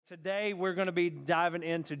Today, we're going to be diving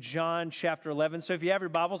into John chapter 11. So if you have your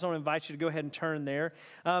Bibles, I want to invite you to go ahead and turn there.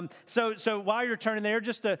 So while you're turning there,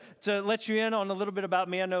 just to let you in on a little bit about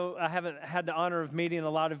me. I know I haven't had the honor of meeting a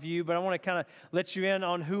lot of you, but I want to kind of let you in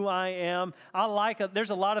on who I am. There's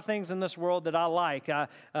a lot of things in this world that I like.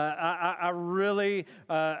 I really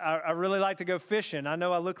like to go fishing. I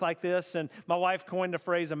know I look like this, and my wife coined the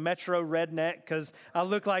phrase a metro redneck because I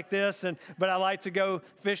look like this, but I like to go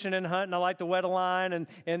fishing and hunting. I like to wet a line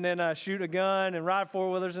and then shoot a gun and ride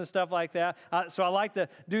four-wheelers and stuff like that. So I like to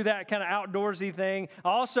do that kind of outdoorsy thing. I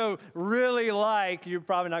also really like, you're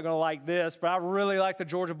probably not going to like this, but I really like the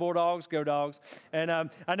Georgia Bulldogs. Go Dogs. And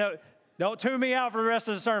I know, don't tune me out for the rest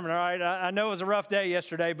of the sermon, all right? I know it was a rough day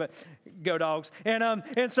yesterday, but go Dogs. And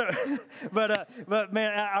so, but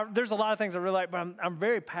man, there's a lot of things I really like, but I'm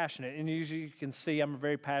very passionate. And usually you can see I'm a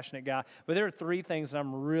very passionate guy. But there are three things that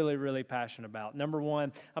I'm really, really passionate about. Number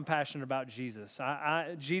one, I'm passionate about Jesus.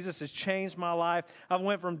 Jesus has changed my life. I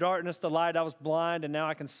went from darkness to light. I was blind, and now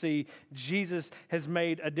I can see. Jesus has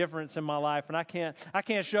made a difference in my life, and I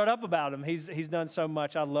can't shut up about him. He's done so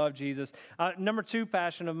much. I love Jesus. Number two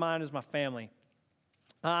passion of mine is my family.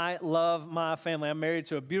 I love my family. I'm married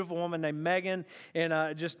to a beautiful woman named Megan,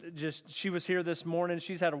 and she was here this morning.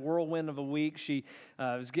 She's had a whirlwind of a week. She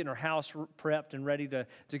was getting her house prepped and ready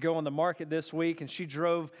to go on the market this week, and she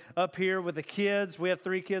drove up here with the kids. We have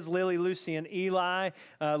three kids, Lily, Lucy, and Eli.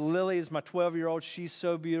 Lily is my 12-year-old. She's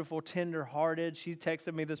so beautiful, tender-hearted. She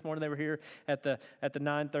texted me this morning. They were here at the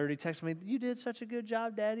 9:30. Texted me, "You did such a good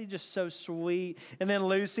job, Daddy. Just so sweet." And then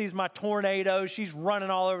Lucy's my tornado. She's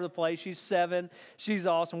running all over the place. She's 7.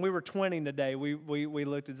 She's awesome. We were twinning today. We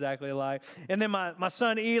looked exactly alike. And then my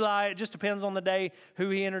son Eli, it just depends on the day who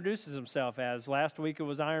he introduces himself as. Last week it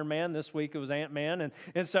was Iron Man. This week it was Ant-Man.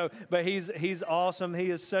 And so, but he's awesome.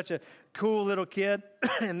 He is such a cool little kid.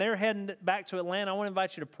 And they're heading back to Atlanta. I want to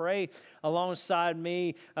invite you to pray alongside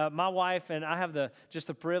me. My wife and I have the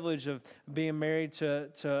privilege of being married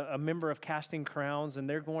to a member of Casting Crowns, and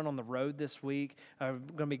they're going on the road this week. I'm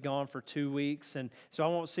going to be gone for 2 weeks, and so I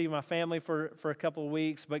won't see my family for a couple of weeks,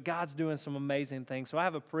 but God's doing some amazing things. So I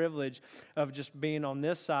have a privilege of just being on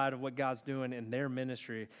this side of what God's doing in their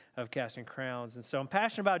ministry of Casting Crowns. And so I'm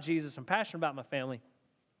passionate about Jesus. I'm passionate about my family.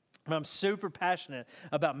 And I'm super passionate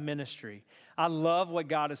about ministry. I love what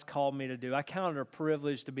God has called me to do. I count it a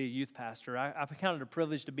privilege to be a youth pastor. I count it a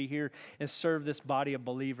privilege to be here and serve this body of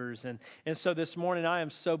believers. And so this morning, I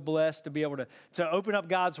am so blessed to be able to open up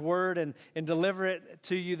God's word and deliver it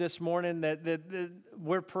to you this morning. That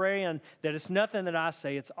we're praying that it's nothing that I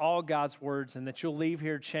say, it's all God's words, and that you'll leave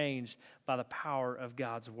here changed by the power of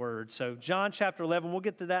God's word. So John chapter 11, we'll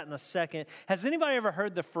get to that in a second. Has anybody ever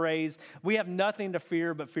heard the phrase, "We have nothing to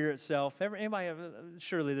fear but fear itself"?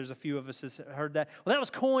 Surely there's a few of us that heard that. Well, that was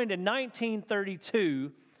coined in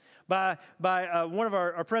 1932 by one of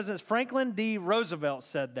our presidents. Franklin D. Roosevelt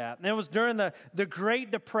said that. And it was during the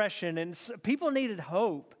Great Depression, and people needed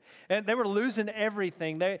hope. And they were losing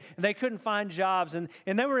everything. They couldn't find jobs, and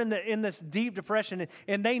they were in this deep depression,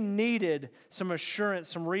 and they needed some assurance,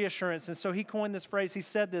 some reassurance. And so he coined this phrase. He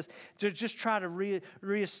said this to just try to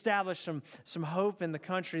reestablish some hope in the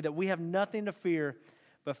country, that we have nothing to fear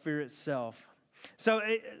but fear itself. So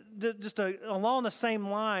along the same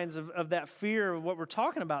lines of that fear of what we're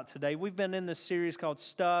talking about today, we've been in this series called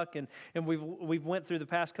Stuck, and we've went through the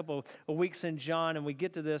past couple of weeks in John, and we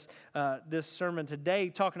get to this sermon today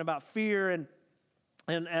talking about fear.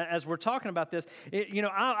 And as we're talking about this,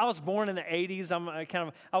 I was born in the 80s.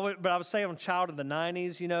 But I would say I'm a child of the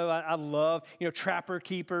 90s. I love, Trapper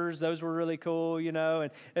Keepers. Those were really cool,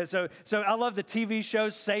 And so I love the TV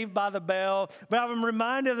shows Saved by the Bell. But I'm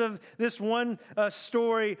reminded of this one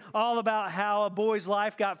story all about how a boy's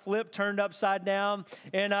life got turned upside down.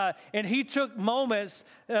 And he took moments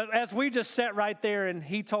as we just sat right there, and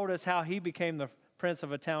he told us how he became the prince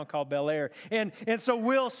of a town called Bel Air. And so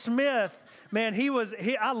Will Smith, man,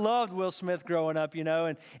 I loved Will Smith growing up,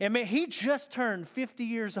 and man, he just turned 50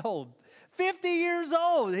 years old. 50 years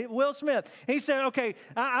old, Will Smith. He said, "Okay,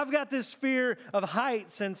 I've got this fear of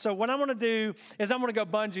heights, and so what I'm going to do is I'm going to go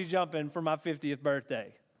bungee jumping for my 50th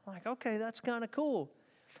birthday." I'm like, okay, that's kind of cool.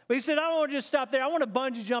 But he said, "I don't want to just stop there. I want to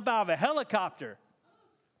bungee jump out of a helicopter."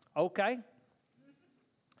 Okay.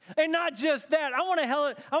 And not just that, I want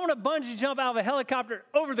to bungee jump out of a helicopter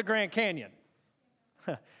over the Grand Canyon.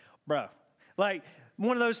 Bro, like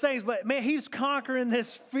one of those things. But man, he's conquering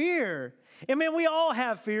this fear. And man, we all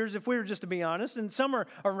have fears, if we were just to be honest. And some are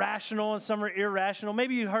rational and some are irrational.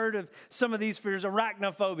 Maybe you heard of some of these fears.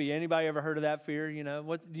 Arachnophobia. Anybody ever heard of that fear? Do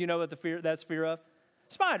you know what that's fear of?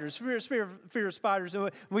 spiders, fear of spiders.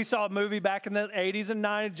 We saw a movie back in the 80s and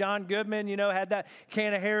 90s. John Goodman, had that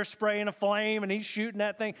can of hairspray in a flame, and he's shooting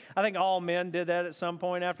that thing. I think all men did that at some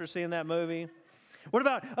point after seeing that movie. What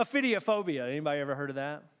about ophidiophobia? Anybody ever heard of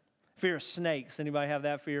that? Fear of snakes. Anybody have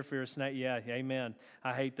that fear? Fear of snakes? Yeah, amen.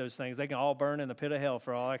 I hate those things. They can all burn in the pit of hell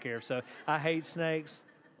for all I care. So I hate snakes.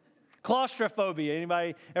 Claustrophobia.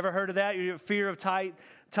 Anybody ever heard of that? Fear of tight,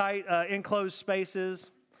 enclosed spaces.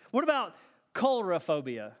 What about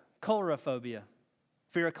coulrophobia? Coulrophobia.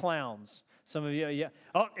 Fear of clowns. Some of you, yeah.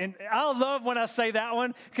 Oh, and I love when I say that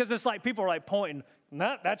one because it's like people are like pointing.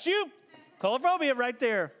 No, that's you. Coulrophobia right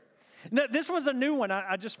there. No, this was a new one.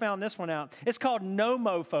 I just found this one out. It's called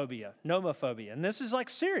nomophobia. Nomophobia. And this is like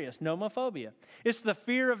serious nomophobia. It's the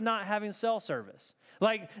fear of not having cell service.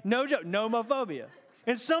 Like, no joke, nomophobia.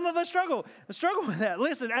 And some of us struggle with that.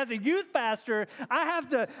 Listen, as a youth pastor, I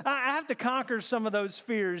have to conquer some of those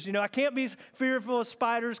fears. I can't be fearful of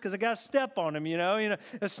spiders because I got to step on them.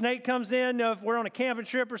 A snake comes in. If we're on a camping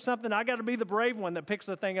trip or something, I got to be the brave one that picks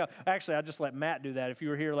the thing up. Actually, I just let Matt do that. If you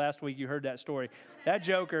were here last week, you heard that story. That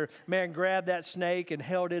joker, man, grabbed that snake and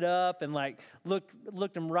held it up and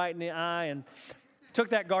looked him right in the eye and took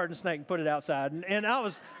that garden snake and put it outside. And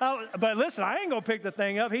but listen, I ain't gonna pick the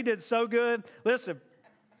thing up. He did so good. Listen.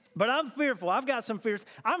 But I'm fearful. I've got some fears.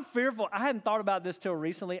 I'm fearful. I hadn't thought about this till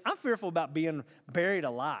recently. I'm fearful about being buried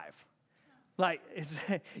alive. I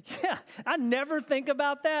never think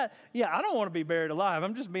about that. Yeah, I don't want to be buried alive.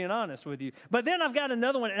 I'm just being honest with you. But then I've got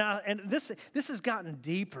another one, and this has gotten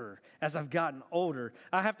deeper as I've gotten older.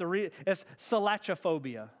 I have to read. It's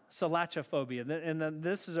salachophobia. Salachophobia, and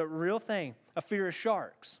this is a real thing. A fear of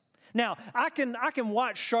sharks. Now, I can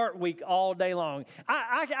watch Shark Week all day long.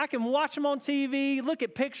 I can watch them on TV, look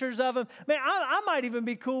at pictures of them. Man, I might even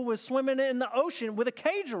be cool with swimming in the ocean with a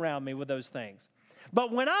cage around me with those things.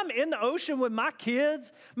 But when I'm in the ocean with my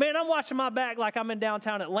kids, man, I'm watching my back like I'm in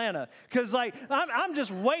downtown Atlanta. Because, I'm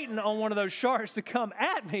just waiting on one of those sharks to come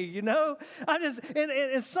at me, and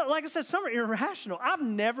so, like I said, some are irrational. I've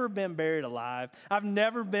never been buried alive. I've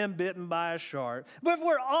never been bitten by a shark. But if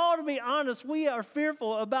we're all to be honest, we are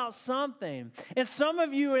fearful about something. And some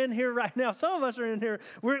of you in here right now, some of us are in here,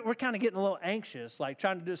 we're kind of getting a little anxious, like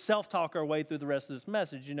trying to do self-talk our way through the rest of this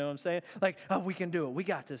message, you know what I'm saying? Like, oh, we can do it. We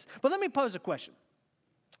got this. But let me pose a question.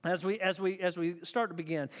 As we start to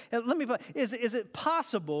begin, is it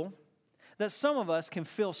possible that some of us can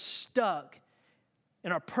feel stuck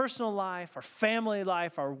in our personal life, our family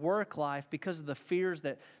life, our work life because of the fears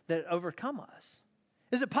that overcome us?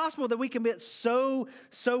 Is it possible that we can get so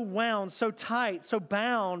wound, so tight, so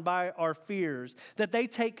bound by our fears that they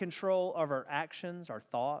take control of our actions, our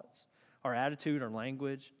thoughts, our attitude, our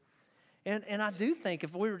language? And I do think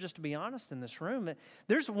if we were just to be honest in this room, that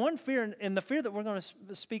there's one fear, and the fear that we're going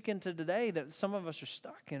to speak into today that some of us are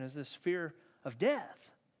stuck in is this fear of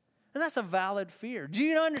death. And that's a valid fear. Do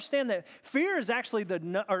you understand that fear is actually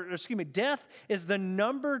death is the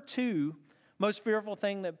number 2 most fearful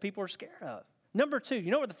thing that people are scared of? Number 2.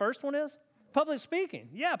 You know what the first one is? Public speaking.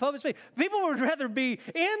 Yeah, public speaking. People would rather be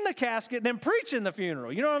in the casket than preach in the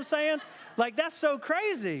funeral. You know what I'm saying? That's so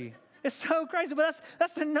crazy. It's so crazy, but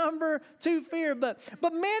that's the number 2 fear. But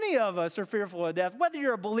many of us are fearful of death. Whether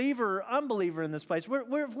you're a believer or unbeliever in this place,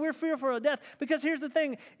 we're fearful of death. Because here's the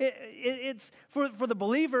thing: it's for the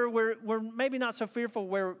believer, we're maybe not so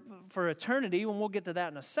fearful for eternity, and we'll get to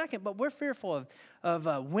that in a second. But we're fearful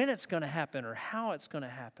of when it's going to happen, or how it's going to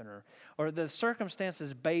happen, or the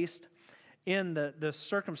circumstances based in the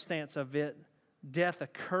circumstance of death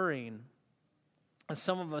occurring. And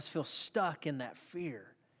some of us feel stuck in that fear.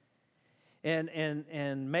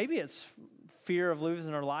 And maybe it's fear of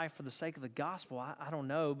losing our life for the sake of the gospel. I don't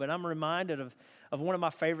know, but I'm reminded of one of my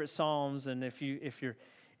favorite psalms. And if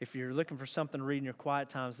you're looking for something to read in your quiet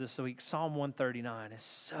times this week, Psalm 139 is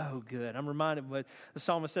so good. I'm reminded what the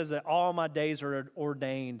psalmist says, that all my days are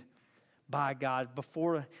ordained by God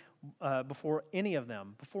before any of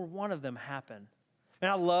them, before one of them happened. And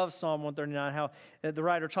I love Psalm 139, how the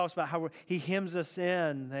writer talks about how he hems us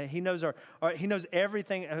in. He knows he knows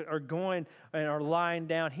everything are going and are lying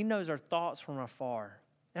down. He knows our thoughts from afar.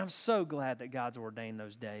 And I'm so glad that God's ordained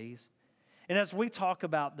those days. And as we talk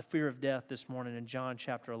about the fear of death this morning in John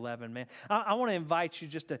chapter 11, man, I want to invite you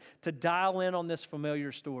just to dial in on this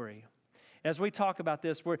familiar story. As we talk about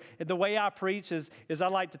this, the way I preach is I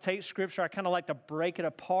like to take Scripture, I kind of like to break it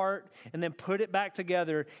apart and then put it back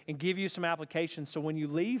together and give you some applications so when you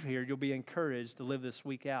leave here, you'll be encouraged to live this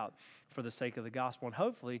week out for the sake of the gospel. And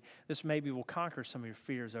hopefully, this maybe will conquer some of your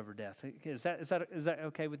fears over death. Is that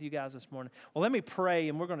okay with you guys this morning? Well, let me pray,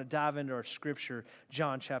 and we're going to dive into our Scripture,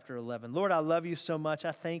 John chapter 11. Lord, I love you so much.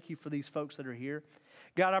 I thank you for these folks that are here.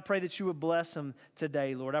 God, I pray that you would bless them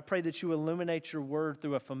today, Lord. I pray that you illuminate your word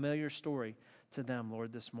through a familiar story to them,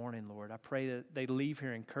 Lord, this morning, Lord. I pray that they leave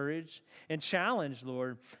here encouraged and challenged,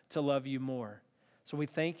 Lord, to love you more. So we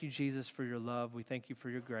thank you, Jesus, for your love. We thank you for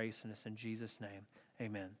your grace, and it's in Jesus' name.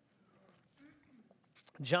 Amen.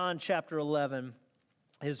 John chapter 11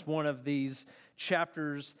 is one of these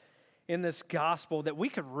chapters in this gospel that we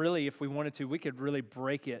could really, if we wanted to, we could really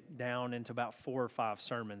break it down into about 4 or 5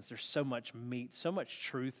 sermons. There's so much meat, so much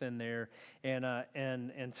truth in there,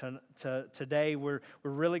 and today we're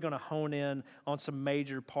really going to hone in on some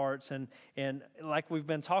major parts, and like we've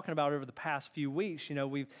been talking about over the past few weeks, you know,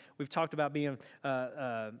 we've talked about being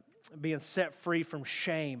set free from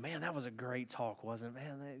shame. Man, that was a great talk, wasn't it?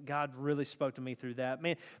 Man, God really spoke to me through that.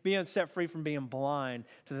 Man, being set free from being blind,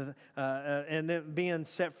 and then being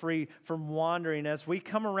set free from wandering. As we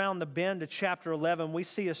come around the bend to chapter 11, we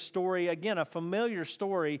see a story, again, a familiar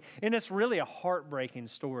story, and it's really a heartbreaking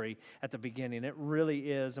story at the beginning. It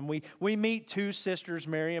really is. And we meet 2 sisters,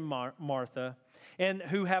 Mary and Martha, and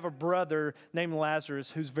who have a brother named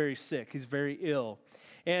Lazarus who's very sick. He's very ill.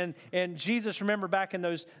 And Jesus, remember back in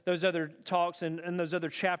those other talks and those other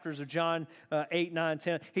chapters of John 8, 9,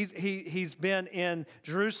 10, he's been in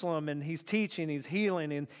Jerusalem, and he's teaching, he's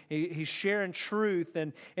healing, and he's sharing truth.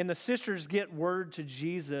 And the sisters get word to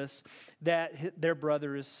Jesus that their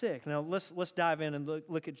brother is sick. Now let's dive in and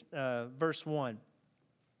look at verse 1.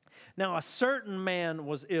 Now a certain man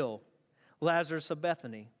was ill, Lazarus of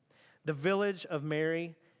Bethany, the village of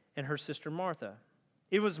Mary and her sister Martha.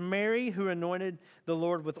 It was Mary who anointed the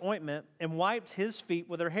Lord with ointment and wiped his feet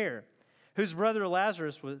with her hair, whose brother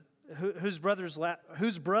Lazarus was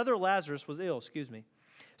ill.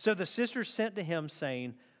 So the sisters sent to him,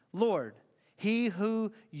 saying, "Lord, he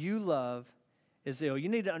who you love is ill." You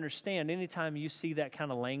need to understand, anytime you see that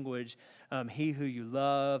kind of language, he who you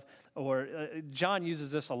love, or John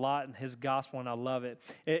uses this a lot in his gospel, and I love it.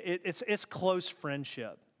 It's close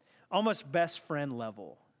friendship, almost best friend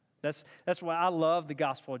level. That's why I love the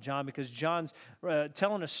Gospel of John, because John's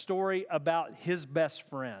telling a story about his best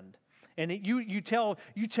friend. And you tell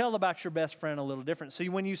about your best friend a little different. So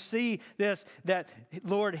when you see this, that,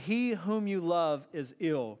 Lord, he whom you love is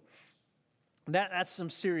ill, that's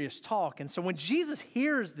some serious talk. And so when Jesus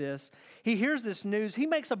hears this, he hears this news, he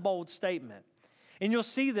makes a bold statement. And you'll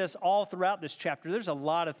see this all throughout this chapter. There's a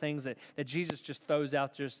lot of things that Jesus just throws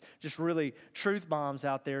out, just really truth bombs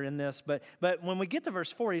out there in this. But when we get to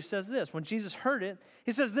verse 4, he says this. When Jesus heard it,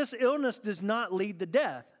 he says, "This illness does not lead to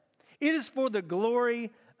death. It is for the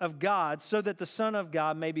glory of God, so that the Son of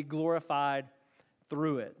God may be glorified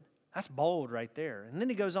through it." That's bold right there. And then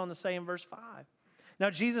he goes on to say in verse 5,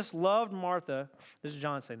 "Now Jesus loved Martha," this is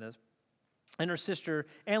John saying this, "and her sister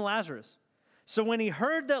and Lazarus. So when he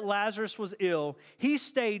heard that Lazarus was ill, he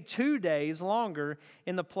stayed 2 days longer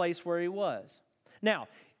in the place where he was." Now,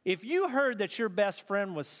 if you heard that your best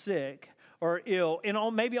friend was sick or ill and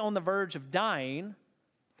maybe on the verge of dying,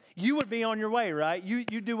 you would be on your way, right? You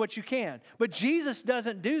do what you can. But Jesus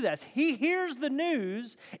doesn't do this. He hears the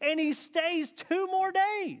news and he stays 2 more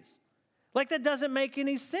days. Like, that doesn't make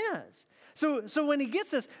any sense. So when he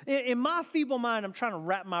gets this, in my feeble mind, I'm trying to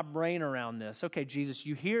wrap my brain around this. Okay, Jesus,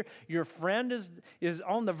 you hear your friend is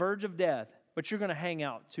on the verge of death, but you're going to hang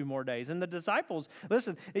out 2 more days. And the disciples,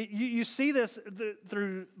 listen, you see this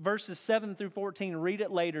through verses 7 through 14. Read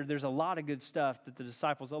it later. There's a lot of good stuff that the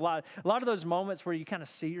disciples, a lot of those moments where you kind of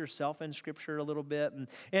see yourself in Scripture a little bit.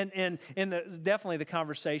 And definitely the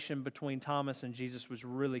conversation between Thomas and Jesus was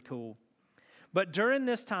really cool. But during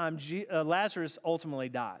this time, Lazarus ultimately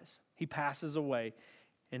dies. He passes away,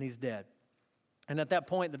 and he's dead. And at that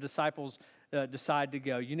point, the disciples decide to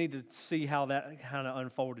go. You need to see how that kind of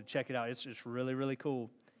unfolded. Check it out. It's just really, really cool.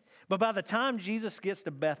 But by the time Jesus gets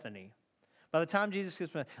to Bethany,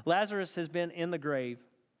 Lazarus has been in the grave.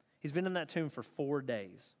 He's been in that tomb for 4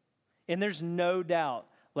 days. And there's no doubt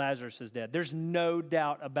Lazarus is dead. There's no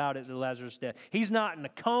doubt about it that Lazarus is dead. He's not in a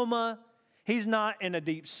coma. He's not in a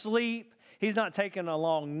deep sleep. He's not taking a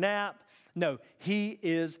long nap. No, he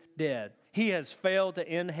is dead. He has failed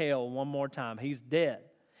to inhale one more time. He's dead.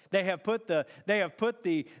 They have put the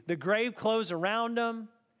grave clothes around him.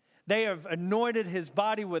 They have anointed his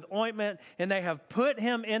body with ointment, and they have put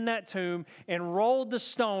him in that tomb and rolled the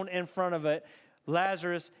stone in front of it.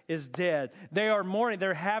 Lazarus is dead. They are mourning.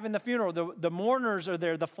 They're having the funeral. The mourners are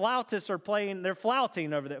there. The flautists are playing. They're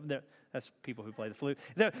flouting over there. That's people who play the flute.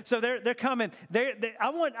 They're coming.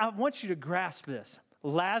 I want you to grasp this.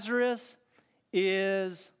 Lazarus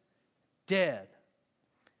is dead.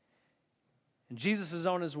 And Jesus is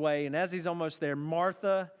on his way, and as he's almost there,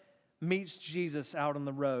 Martha meets Jesus out on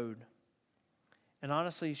the road. And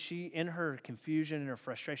honestly, she, in her confusion and her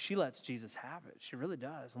frustration, she lets Jesus have it. She really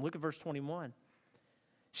does. And look at verse 21.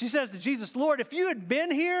 She says to Jesus, Lord, if you had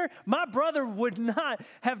been here, my brother would not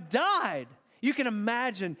have died. You can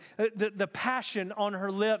imagine the passion on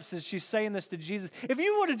her lips as she's saying this to Jesus. If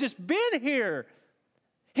you would have just been here,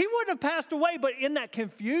 he wouldn't have passed away. But in that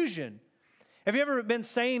confusion, have you ever been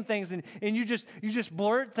saying things and you just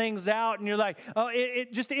blurt things out and you're like, oh,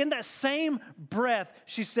 just in that same breath,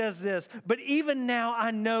 she says this, but even now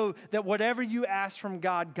I know that whatever you ask from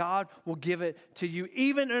God, God will give it to you.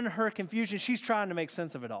 Even in her confusion, she's trying to make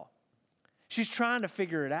sense of it all. She's trying to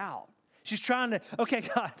figure it out. She's trying to, okay,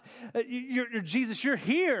 God, you're Jesus, you're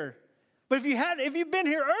here. But if you'd been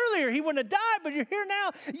here earlier, he wouldn't have died, but you're here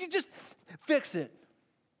now. You just fix it.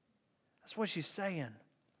 That's what she's saying.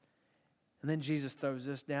 And then Jesus throws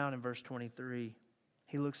this down in verse 23.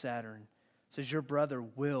 He looks at her and says, your brother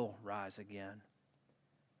will rise again.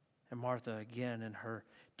 And Martha, again, in her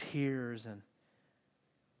tears and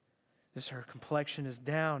her complexion is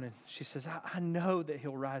down. And she says, I know that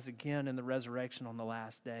he'll rise again in the resurrection on the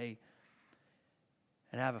last day.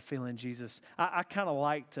 And I have a feeling, Jesus, I kind of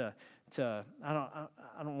like to I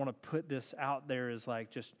don't want to put this out there as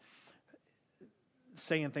like just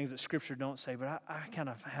saying things that Scripture don't say, but I kind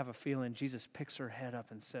of have a feeling Jesus picks her head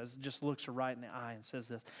up and says, just looks her right in the eye and says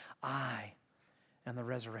this, I am the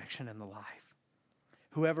resurrection and the life.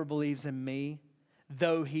 Whoever believes in me,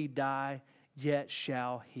 though he die, yet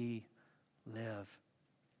shall he live.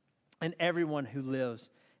 And everyone who lives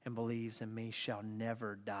and believes in me shall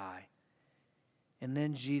never die. And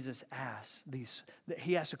then Jesus asks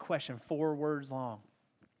he asks a question 4 words long.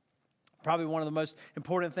 Probably one of the most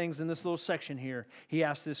important things in this little section here. He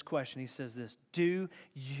asks this question. He says this, do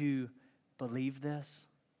you believe this?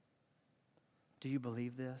 Do you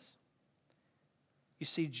believe this? You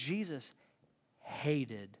see, Jesus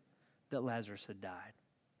hated that Lazarus had died.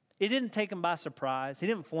 It didn't take him by surprise. He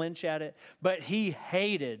didn't flinch at it, but he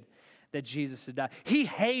hated that Jesus had died. He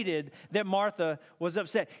hated that Martha was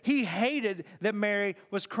upset. He hated that Mary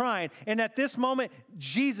was crying. And at this moment,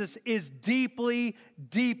 Jesus is deeply,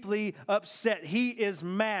 deeply upset. He is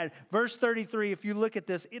mad. Verse 33, if you look at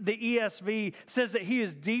this, the ESV says that he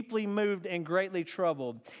is deeply moved and greatly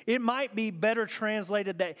troubled. It might be better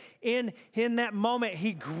translated that in that moment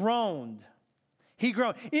he groaned. He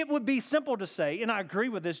groaned. It would be simple to say, and I agree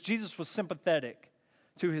with this, Jesus was sympathetic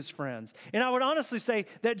to his friends. And I would honestly say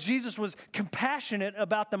that Jesus was compassionate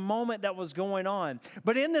about the moment that was going on.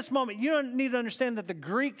 But in this moment, you need to understand that the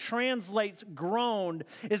Greek translates groaned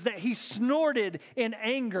is that he snorted in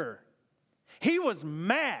anger. He was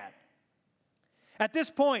mad. At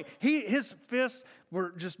this point, his fists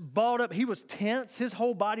were just balled up. He was tense. His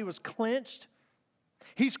whole body was clenched.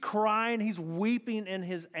 He's crying. He's weeping in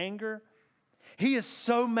his anger. He is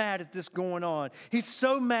so mad at this going on. He's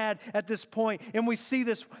so mad at this point. And we see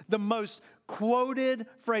this, the most quoted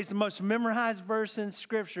phrase, the most memorized verse in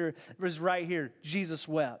Scripture was right here. Jesus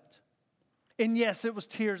wept. And yes, it was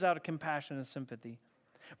tears out of compassion and sympathy.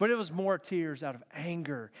 But it was more tears out of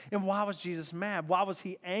anger. And why was Jesus mad? Why was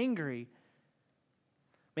he angry?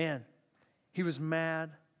 Man, he was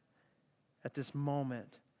mad at this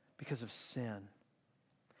moment because of sin.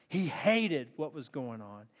 He hated what was going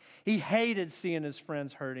on. He hated seeing his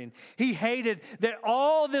friends hurting. He hated that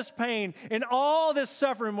all this pain and all this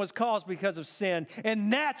suffering was caused because of sin.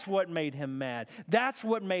 And that's what made him mad. That's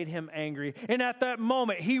what made him angry. And at that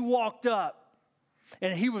moment, he walked up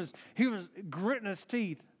and he was gritting his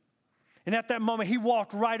teeth. And at that moment, he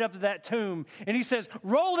walked right up to that tomb and he says,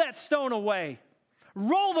 roll that stone away.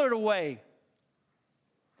 Roll it away.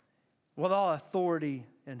 With all authority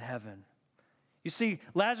in heaven. You see,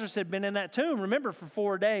 Lazarus had been in that tomb, remember, for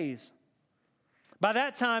 4 days. By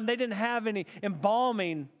that time, they didn't have any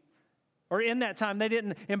embalming, or in that time, they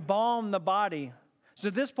didn't embalm the body. So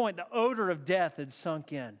at this point, the odor of death had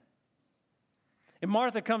sunk in. And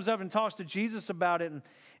Martha comes up and talks to Jesus about it,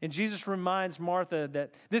 and Jesus reminds Martha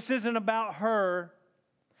that this isn't about her,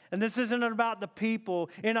 and this isn't about the people.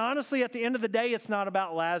 And honestly, at the end of the day, it's not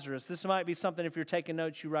about Lazarus. This might be something, if you're taking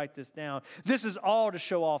notes, you write this down. This is all to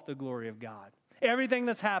show off the glory of God. Everything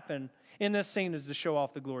that's happened in this scene is to show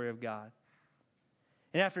off the glory of God.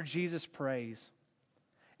 And after Jesus prays,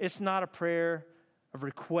 it's not a prayer of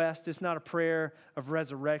request. It's not a prayer of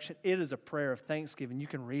resurrection. It is a prayer of thanksgiving. You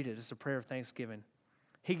can read it. It's a prayer of thanksgiving.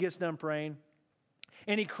 He gets done praying,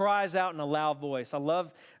 and he cries out in a loud voice. I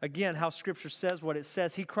love, again, how Scripture says what it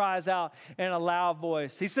says. He cries out in a loud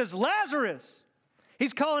voice. He says, Lazarus!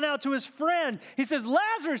 He's calling out to his friend. He says,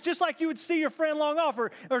 Lazarus, just like you would see your friend long off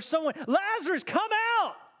or someone, Lazarus, come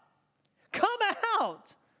out. Come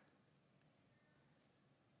out.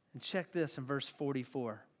 And check this in verse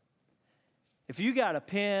 44. If you got a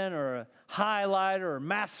pen or a highlighter or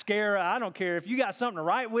mascara, I don't care, if you got something to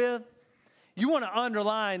write with, you want to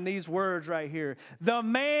underline these words right here. The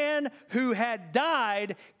man who had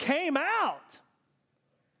died came out.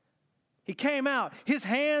 He came out. His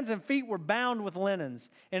hands and feet were bound with linens,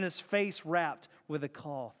 and his face wrapped with a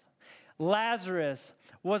cloth. Lazarus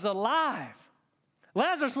was alive.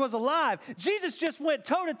 Lazarus was alive. Jesus just went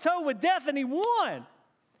toe-to-toe with death, and he won.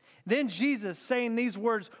 Then Jesus saying these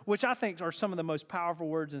words, which I think are some of the most powerful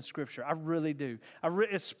words in Scripture. I really do.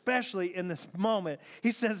 Especially in this moment.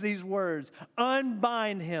 He says these words,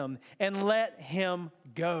 unbind him and let him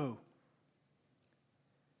go.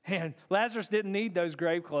 And Lazarus didn't need those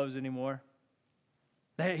grave clothes anymore.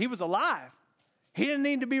 He was alive. He didn't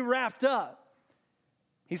need to be wrapped up.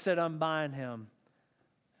 He said, unbind him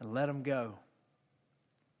and let him go.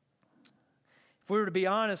 If we were to be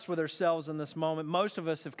honest with ourselves in this moment, most of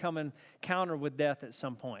us have come encounter with death at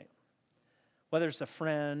some point. Whether it's a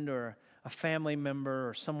friend or a family member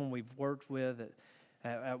or someone we've worked with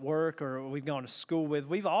at work or we've gone to school with,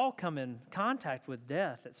 we've all come in contact with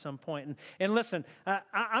death at some point. And listen,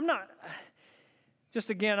 I'm not, just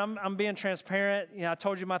again, I'm being transparent. You know, I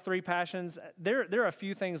told you my three passions. There are a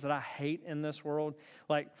few things that I hate in this world.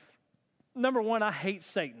 Like, number one, I hate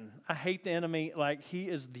Satan. I hate the enemy. Like, he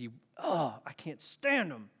is I can't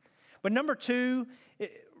stand him. But number two,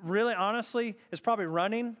 really honestly, is probably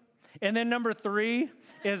running. And then number three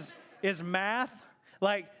is math.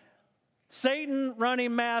 Like, Satan,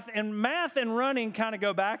 running, math and running kind of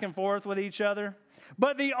go back and forth with each other.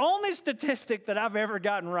 But the only statistic that I've ever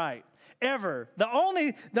gotten right, the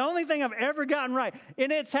only thing I've ever gotten right,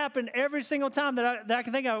 and it's happened every single time that I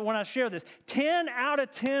can think of when I share this, 10 out of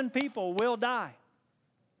 10 people will die.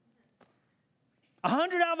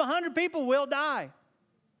 100 out of 100 people will die.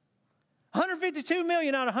 152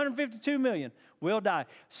 million out of 152 million will die.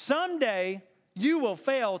 Someday, you will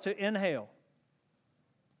fail to inhale.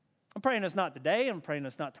 I'm praying it's not today. I'm praying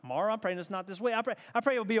it's not tomorrow. I'm praying it's not this week. I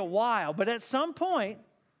pray it'll be a while. But at some point,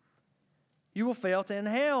 you will fail to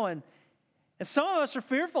inhale. And some of us are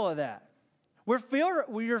fearful of that. We're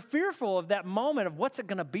fearful of that moment of what's it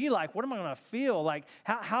going to be like? What am I going to feel? Like,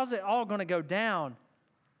 how's it all going to go down?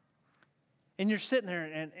 And you're sitting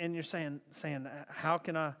there and you're saying, how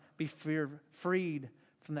can I be freed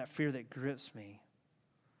from that fear that grips me?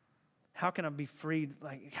 How can I be freed?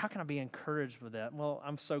 Like, how can I be encouraged with that? Well,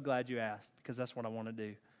 I'm so glad you asked, because that's what I want to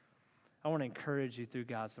do. I want to encourage you through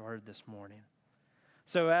God's word this morning.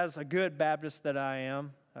 So as a good Baptist that I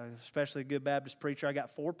am, especially a good Baptist preacher, I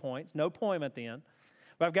got 4 points. No poem at the end,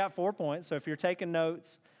 but I've got 4 points. So if you're taking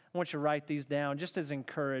notes, I want you to write these down just as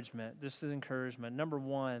encouragement. This is encouragement. Number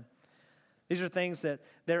one, these are things that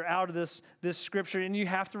they're out of this scripture, and you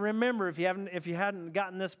have to remember, if you hadn't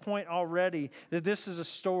gotten this point already, that this is a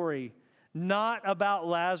story not about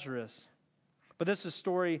Lazarus, but this is a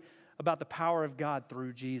story about the power of God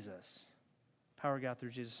through Jesus. Power of God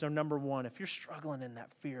through Jesus. So number one, if you're struggling in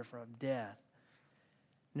that fear from death,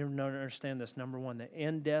 you understand this. Number one, that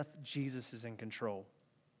in death, Jesus is in control.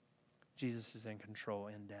 Jesus is in control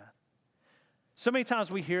in death. So many times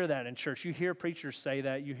we hear that in church. You hear preachers say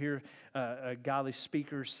that. You hear godly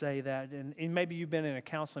speakers say that. And maybe you've been in a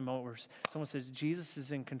counseling moment where someone says, Jesus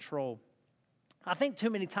is in control. I think too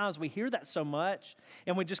many times we hear that so much,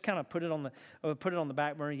 and we just kind of put it on the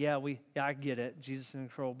back burner. Yeah, I get it. Jesus is in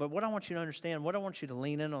control. But what I want you to understand, what I want you to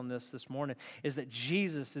lean in on this morning, is that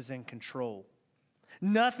Jesus is in control.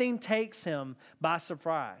 Nothing takes him by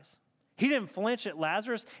surprise. He didn't flinch at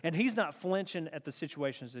Lazarus, and he's not flinching at the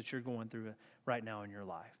situations that you're going through right now in your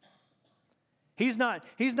life. He's not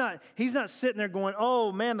sitting there going,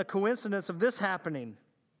 oh man, the coincidence of this happening.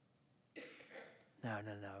 No.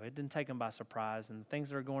 It didn't take him by surprise. And the things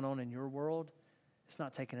that are going on in your world, it's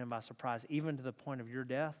not taking him by surprise, even to the point of your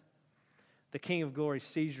death. The King of Glory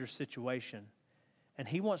sees your situation, and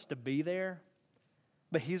he wants to be there,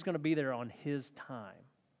 but he's going to be there on his time.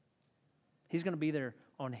 He's going to be there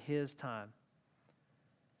on his time.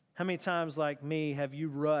 How many times, like me, have you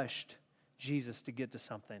rushed Jesus to get to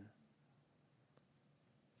something?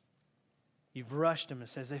 You've rushed him and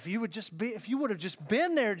says, if you would have just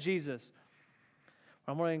been there, Jesus.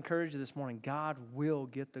 I'm going to encourage you this morning, God will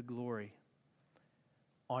get the glory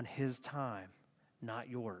on his time, not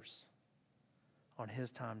yours. On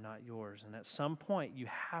his time, not yours. And at some point, you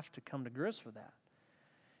have to come to grips with that.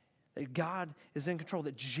 That God is in control,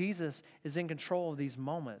 that Jesus is in control of these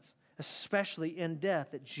moments, especially in death,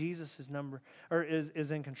 that Jesus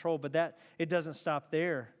is in control. But that it doesn't stop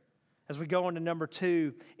there. As we go into number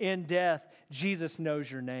 2, in death, Jesus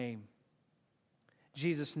knows your name.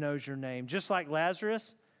 Jesus knows your name. Just like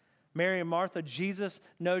Lazarus, Mary and Martha, Jesus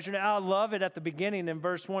knows your name. I love it at the beginning in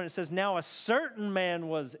verse 1. It says, now a certain man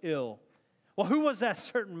was ill. Well, who was that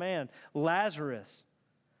certain man? Lazarus.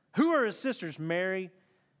 Who are his sisters? Mary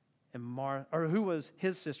and Martha. Or who was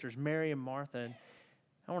his sisters? Mary and Martha. And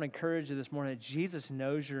I want to encourage you this morning that Jesus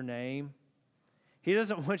knows your name. He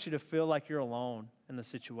doesn't want you to feel like you're alone in the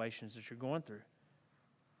situations that you're going through.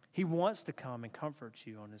 He wants to come and comfort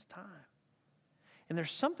you on his time. And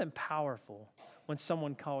there's something powerful when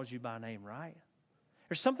someone calls you by name, right?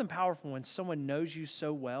 There's something powerful when someone knows you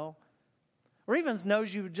so well, or even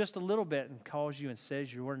knows you just a little bit and calls you and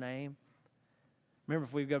says your name. Remember,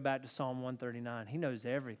 if we go back to Psalm 139, he knows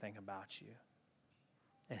everything about you.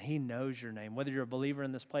 And he knows your name. Whether you're a believer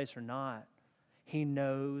in this place or not, he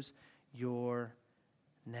knows your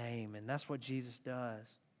name. And that's what Jesus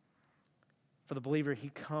does. For the believer, he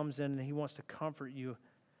comes in and he wants to comfort you.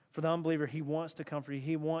 For the unbeliever, he wants to comfort you.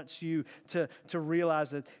 He wants you to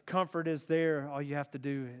realize that comfort is there. All you have to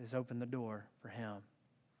do is open the door for him.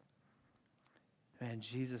 And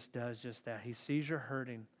Jesus does just that. He sees you're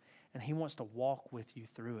hurting, and he wants to walk with you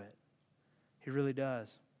through it. He really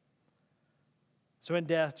does. So in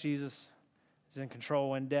death, Jesus is in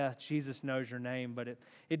control. In death, Jesus knows your name, but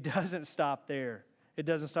it doesn't stop there. It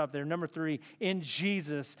doesn't stop there. Number 3, in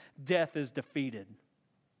Jesus, death is defeated.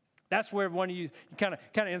 That's where one of you kind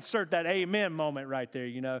of insert that amen moment right there,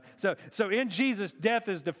 you know. So in Jesus, death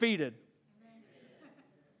is defeated.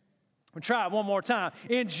 We'll try it one more time.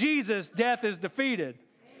 In Jesus, death is defeated.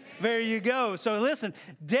 Amen. There you go. So listen,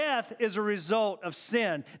 death is a result of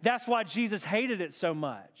sin. That's why Jesus hated it so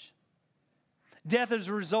much. Death is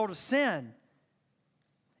a result of sin.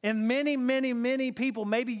 And many, many, many people,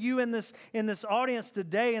 maybe you in this audience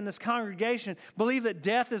today, in this congregation, believe that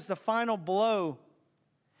death is the final blow.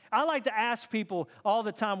 I like to ask people all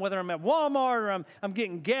the time, whether I'm at Walmart or I'm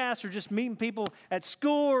getting gas or just meeting people at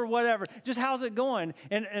school or whatever, just how's it going?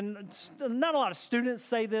 And not a lot of students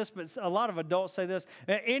say this, but a lot of adults say this.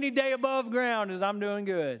 Any day above ground is I'm doing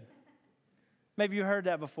good. Maybe you heard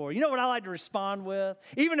that before. You know what I like to respond with?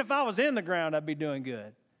 Even if I was in the ground, I'd be doing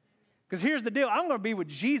good. Because here's the deal. I'm going to be with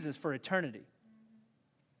Jesus for eternity.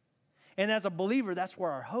 And as a believer, that's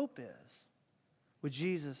where our hope is, with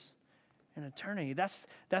Jesus in eternity. That's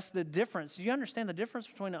the difference. You understand the difference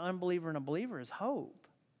between an unbeliever and a believer is hope.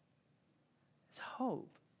 It's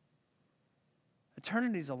hope.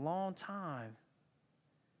 Eternity is a long time.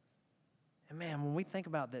 And man, when we think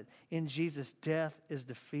about that, in Jesus, death is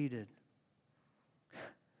defeated.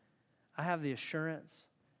 I have the assurance,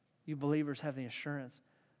 you believers have the assurance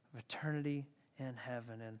of eternity in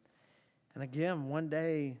heaven. And again, one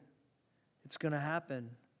day it's going to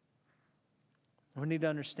happen. We need to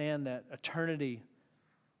understand that eternity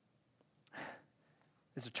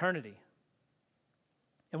is eternity.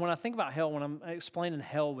 And when I think about hell, when I'm explaining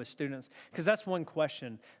hell with students, because that's one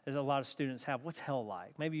question that a lot of students have, what's hell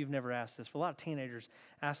like? Maybe you've never asked this, but a lot of teenagers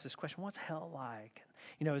ask this question, what's hell like?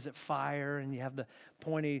 You know, is it fire? And you have the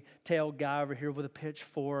pointy-tailed guy over here with a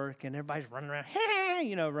pitchfork, and everybody's running around,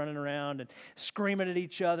 running around and screaming at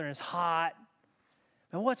each other, and it's hot.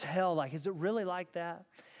 And what's hell like? Is it really like that?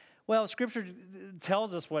 Well, Scripture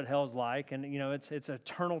tells us what hell's like, and, it's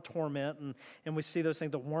eternal torment, and we see those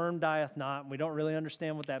things. The worm dieth not, and we don't really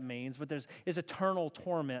understand what that means, but it's eternal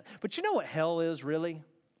torment. But you know what hell is, really?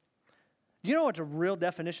 You know what the real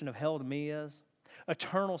definition of hell to me is?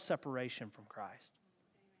 Eternal separation from Christ.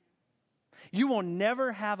 You will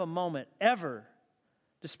never have a moment, ever,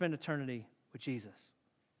 to spend eternity with Jesus.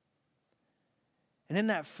 And in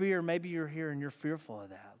that fear, maybe you're here and you're fearful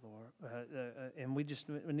of that, Lord. And we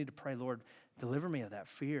need to pray, Lord, deliver me of that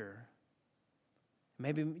fear.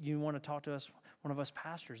 Maybe you want to talk to us, one of us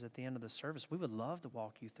pastors at the end of the service. We would love to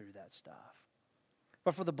walk you through that stuff.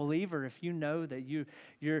 But for the believer, if you know that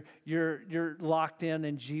you're locked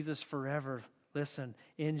in Jesus forever, listen,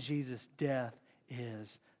 in Jesus, death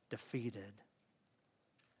is defeated.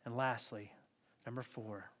 And lastly, number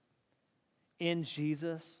 4, in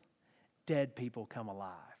Jesus, dead people come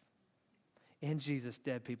alive. In Jesus,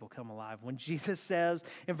 dead people come alive. When Jesus says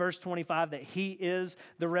in verse 25 that he is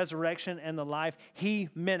the resurrection and the life, he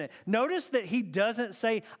meant it. Notice that he doesn't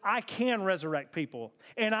say, I can resurrect people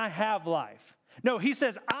and I have life. No, he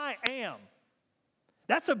says, I am.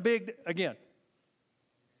 That's a big, again.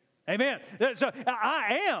 Amen. So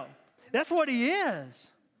I am. That's what he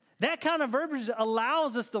is. That kind of verbiage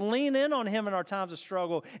allows us to lean in on him in our times of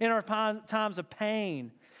struggle, in our times of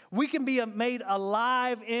pain. We can be made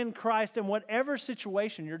alive in Christ in whatever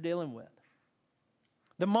situation you're dealing with.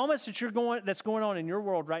 The moments that's going on in your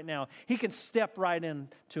world right now, he can step right into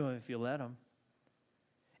them if you let him.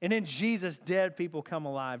 And in Jesus, dead people come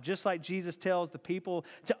alive. Just like Jesus tells the people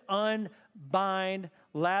to unbind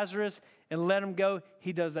Lazarus and let him go,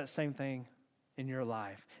 he does that same thing in your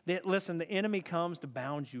life. Listen, the enemy comes to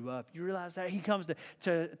bound you up. You realize that? He comes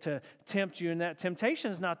to tempt you, and that temptation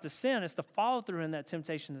is not the sin. It's the follow through in that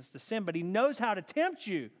temptation that's the sin. But he knows how to tempt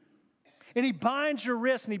you. And he binds your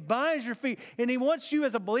wrists and he binds your feet. And he wants you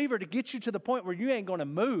as a believer to get you to the point where you ain't going to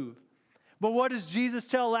move. But what does Jesus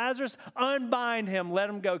tell Lazarus? Unbind him, let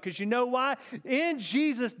him go. Because you know why? In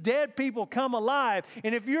Jesus, dead people come alive.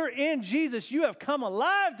 And if you're in Jesus, you have come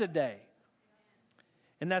alive today.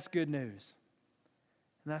 And that's good news.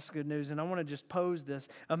 And that's good news. And I want to just pose this.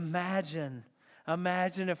 Imagine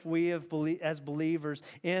if we have, as believers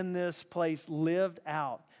in this place, lived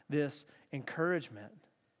out this encouragement.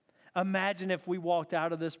 Imagine if we walked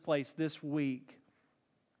out of this place this week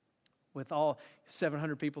with all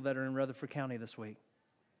 700 people that are in Rutherford County this week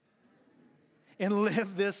and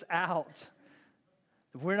live this out.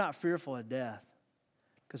 We're not fearful of death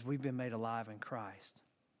because we've been made alive in Christ.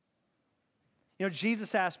 You know,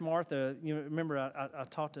 Jesus asked Martha, remember I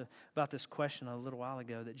talked about this question a little while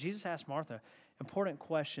ago, that Jesus asked Martha an important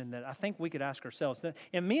question that I think we could ask ourselves,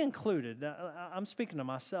 and me included. I'm speaking to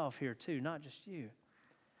myself here too, not just you.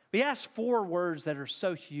 He asked 4 words that are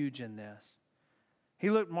so huge in this. He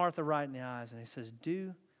looked Martha right in the eyes and he says,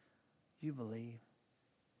 do you believe?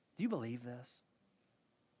 Do you believe this?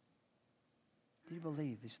 Do you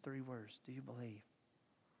believe these 3 words? Do you believe?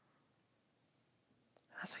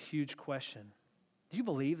 That's a huge question. Do you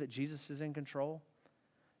believe that Jesus is in control?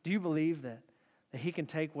 Do you believe that he can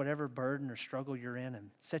take whatever burden or struggle you're in and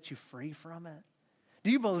set you free from it? Do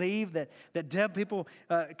you believe that dead people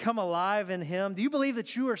come alive in him? Do you believe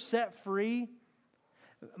that you are set free?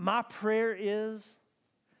 My prayer is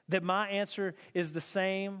that my answer is the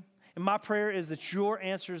same. And my prayer is that your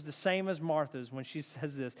answer is the same as Martha's when she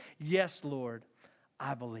says this. Yes, Lord,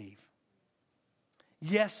 I believe.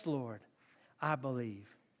 Yes, Lord, I believe.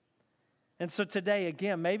 And so today,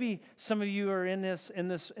 again, maybe some of you are in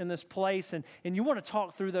this place and you want to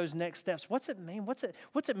talk through those next steps. What's it mean? What's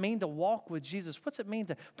it mean to walk with Jesus? What's it mean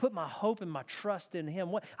to put my hope and my trust in him?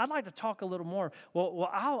 I'd like to talk a little more. Well,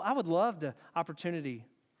 I would love the opportunity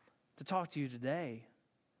to talk to you today.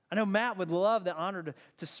 I know Matt would love the honor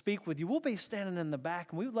to speak with you. We'll be standing in the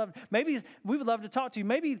back, and we would love to talk to you.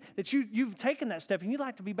 Maybe that you've taken that step and you'd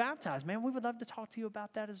like to be baptized. Man, we would love to talk to you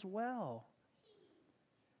about that as well.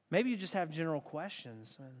 Maybe you just have general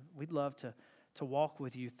questions, and we'd love to walk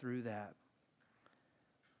with you through that.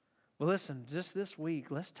 Well, listen, just this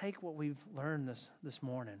week, let's take what we've learned this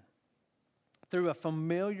morning through a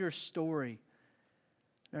familiar story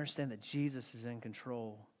and understand that Jesus is in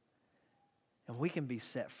control. And we can be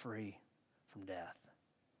set free from death.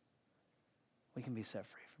 We can be set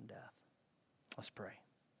free from death. Let's pray.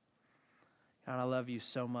 God, I love you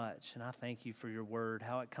so much, and I thank you for your word,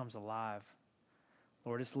 how it comes alive.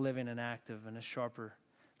 Lord, it's living and active, and it's sharper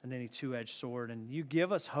than any two-edged sword. And you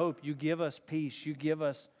give us hope. You give us peace. You give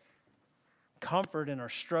us comfort in our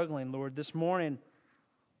struggling, Lord. This morning,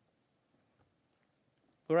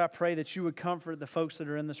 Lord, I pray that you would comfort the folks that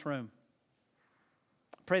are in this room.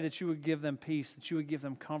 Pray that you would give them peace, that you would give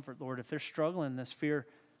them comfort, Lord, if they're struggling in this fear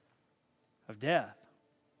of death.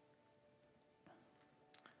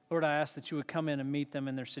 Lord, I ask that you would come in and meet them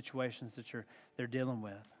in their situations that they're dealing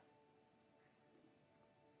with.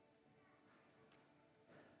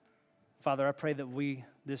 Father, I pray that we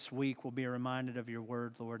this week will be reminded of your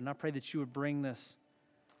word, Lord, and I pray that you would bring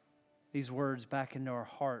these words back into our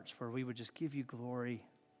hearts where we would just give you glory,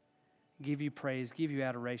 give you praise, give you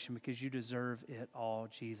adoration because you deserve it all,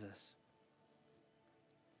 Jesus.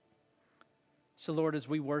 So, Lord, as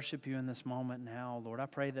we worship you in this moment now, Lord, I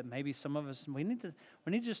pray that maybe some of us, we need to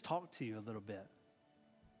just talk to you a little bit.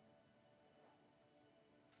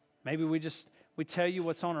 Maybe we tell you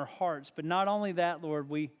what's on our hearts, but not only that, Lord,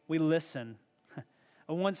 we listen.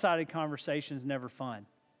 A one-sided conversation is never fun.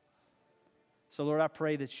 So, Lord, I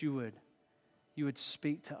pray that you would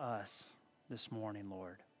speak to us this morning,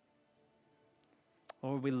 Lord.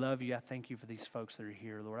 Lord, we love you. I thank you for these folks that are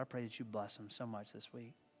here. Lord, I pray that you bless them so much this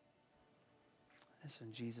week. It's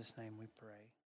in Jesus' name we pray.